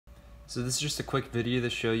So this is just a quick video to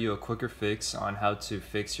show you a quicker fix on how to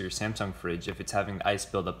fix your Samsung fridge if it's having ice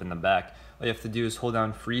buildup in the back. All you have to do is hold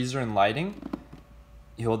down freezer and lighting.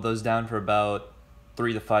 You hold those down for about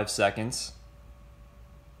 3 to 5 seconds.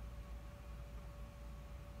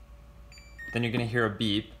 Then you're going to hear a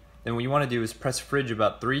beep. Then what you want to do is press fridge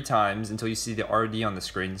about 3 times until you see the RD on the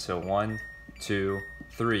screen. So 1, 2,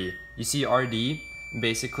 3. You see RD,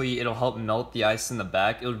 basically it'll help melt the ice in the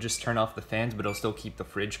back. It'll just turn off the fans, but it'll still keep the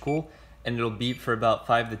fridge cool. And it'll beep for about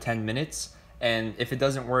 5 to 10 minutes. And if it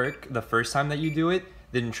doesn't work the first time that you do it,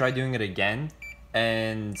 then try doing it again.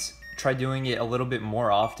 And try doing it a little bit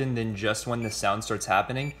more often than just when the sound starts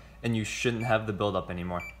happening, and you shouldn't have the buildup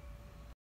anymore.